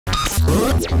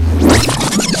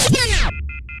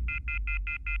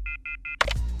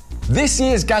This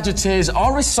year's Gadgeteers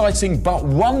are reciting but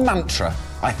one mantra.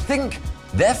 I think,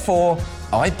 therefore,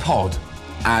 iPod.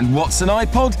 And what's an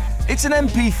iPod? It's an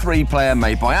MP3 player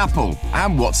made by Apple.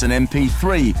 And what's an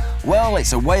MP3? Well,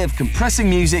 it's a way of compressing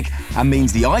music and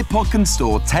means the iPod can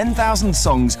store 10,000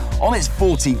 songs on its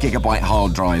 40GB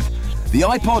hard drive. The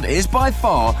iPod is by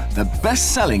far the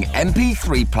best-selling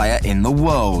MP3 player in the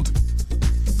world.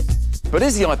 But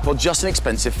is the iPod just an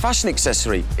expensive fashion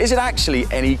accessory? Is it actually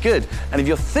any good? And if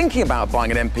you're thinking about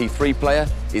buying an MP3 player,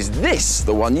 is this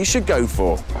the one you should go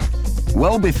for?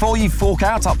 Well, before you fork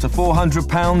out up to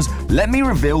 £400, let me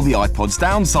reveal the iPod's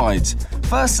downsides.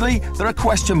 Firstly, there are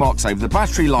question marks over the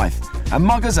battery life, and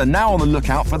muggers are now on the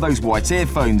lookout for those white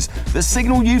earphones that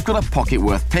signal you've got a pocket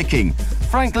worth picking.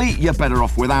 Frankly, you're better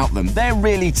off without them. They're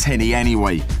really tinny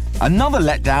anyway. Another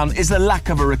letdown is the lack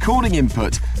of a recording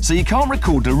input, so you can't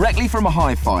record directly from a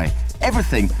hi-fi.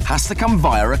 Everything has to come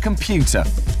via a computer.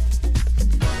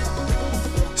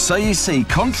 So you see,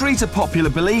 contrary to popular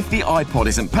belief, the iPod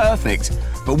isn't perfect.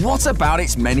 But what about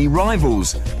its many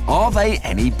rivals? Are they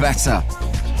any better?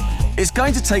 It's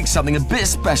going to take something a bit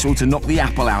special to knock the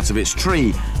apple out of its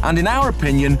tree, and in our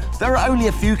opinion, there are only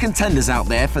a few contenders out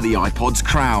there for the iPod's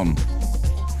crown.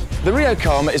 The Rio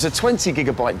Karma is a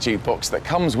 20GB jukebox that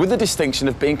comes with the distinction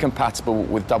of being compatible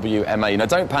with WMA. Now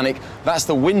don't panic, that's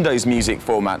the Windows music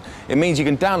format. It means you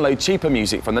can download cheaper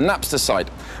music from the Napster site.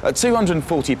 At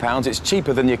 £240, it's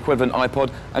cheaper than the equivalent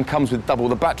iPod and comes with double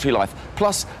the battery life,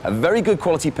 plus a very good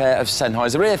quality pair of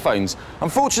Sennheiser earphones.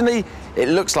 Unfortunately, it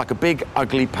looks like a big,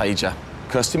 ugly pager.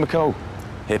 Kirsty McCall,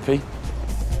 hippie.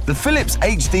 The Philips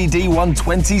HDD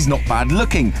 120's not bad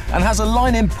looking and has a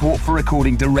line-in port for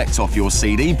recording direct off your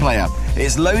CD player.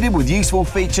 It's loaded with useful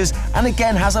features and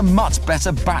again has a much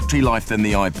better battery life than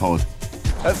the iPod.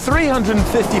 At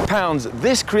 £350,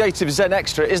 this Creative Zen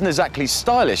Extra isn't exactly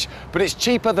stylish, but it's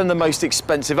cheaper than the most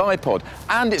expensive iPod,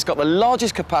 and it's got the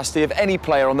largest capacity of any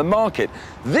player on the market.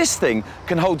 This thing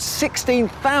can hold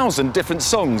 16,000 different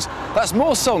songs. That's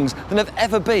more songs than have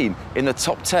ever been in the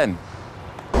top 10.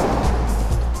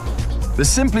 The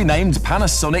simply named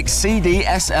Panasonic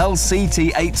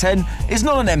CD-SL-CT810 is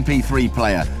not an MP3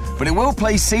 player, but it will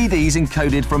play CDs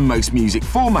encoded from most music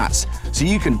formats, so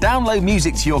you can download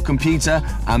music to your computer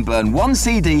and burn one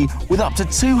CD with up to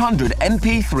 200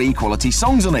 MP3 quality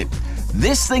songs on it.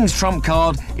 This thing's trump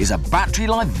card is a battery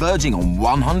life verging on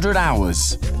 100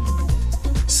 hours.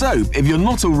 So, if you're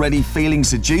not already feeling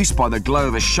seduced by the glow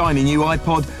of a shiny new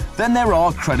iPod, then there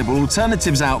are credible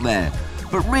alternatives out there.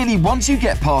 But really, once you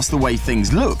get past the way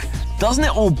things look, doesn't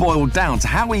it all boil down to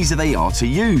how easy they are to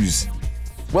use?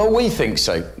 Well, we think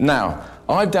so. Now,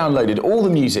 I've downloaded all the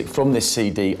music from this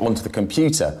CD onto the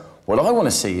computer. What I want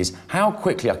to see is how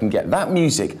quickly I can get that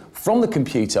music from the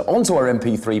computer onto our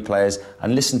MP3 players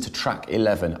and listen to track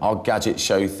 11, our Gadget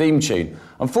Show theme tune.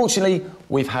 Unfortunately,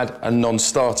 we've had a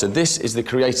non-starter. This is the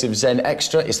Creative Zen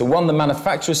Extra. It's the one the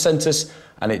manufacturer sent us,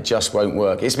 and it just won't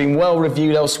work. It's been well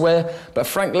reviewed elsewhere, but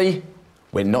frankly,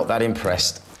 we're not that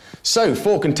impressed. So,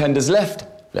 4 contenders left.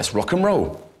 Let's rock and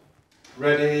roll.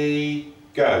 Ready,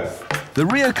 go. The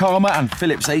Rio Karma and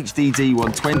Philips HDD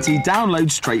 120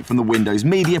 download straight from the Windows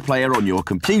Media Player on your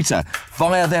computer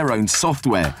via their own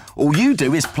software. All you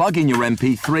do is plug in your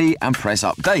MP3 and press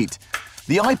update.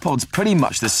 The iPod's pretty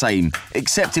much the same,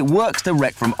 except it works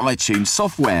direct from iTunes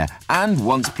software, and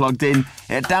once plugged in,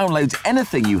 it downloads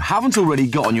anything you haven't already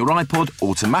got on your iPod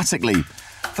automatically.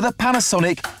 For the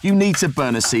Panasonic, you need to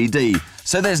burn a CD,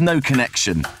 so there's no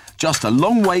connection. Just a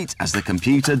long wait as the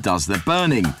computer does the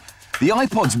burning. The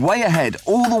iPod's way ahead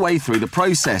all the way through the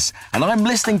process, and I'm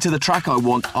listening to the track I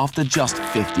want after just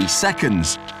 50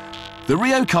 seconds. The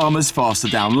Rio Karma's fast to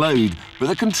download, but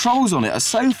the controls on it are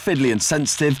so fiddly and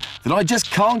sensitive that I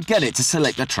just can't get it to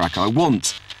select the track I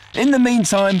want. In the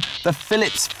meantime, the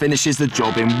Philips finishes the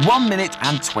job in 1 minute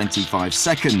and 25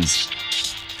 seconds.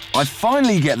 I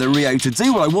finally get the Rio to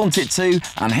do what I want it to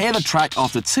and hear the track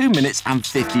after 2 minutes and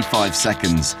 55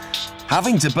 seconds.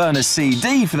 Having to burn a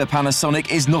CD for the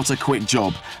Panasonic is not a quick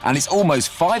job, and it's almost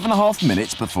 5.5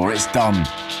 minutes before it's done.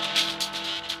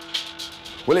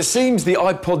 Well, it seems the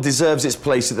iPod deserves its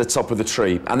place at the top of the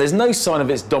tree, and there's no sign of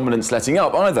its dominance letting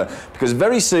up either, because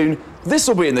very soon this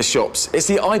will be in the shops. It's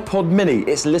the iPod Mini,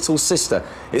 its little sister.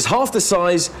 It's half the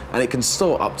size, and it can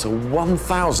store up to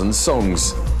 1,000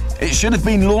 songs. It should have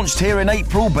been launched here in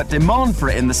April, but demand for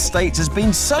it in the States has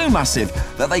been so massive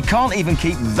that they can't even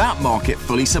keep that market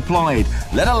fully supplied,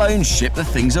 let alone ship the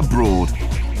things abroad.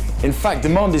 In fact,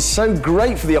 demand is so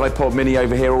great for the iPod Mini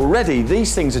over here already,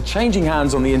 these things are changing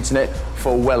hands on the internet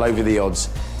for well over the odds.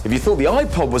 If you thought the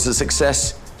iPod was a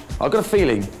success, I've got a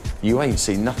feeling you ain't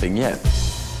seen nothing yet.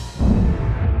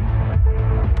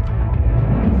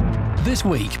 This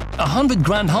week, 100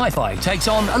 Grand Hi-Fi takes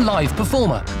on a live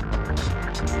performer.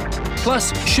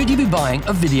 Plus, should you be buying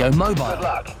a video mobile? Good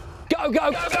luck. Go,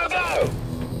 go, go, go, go!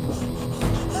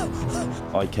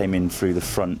 I came in through the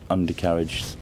front undercarriage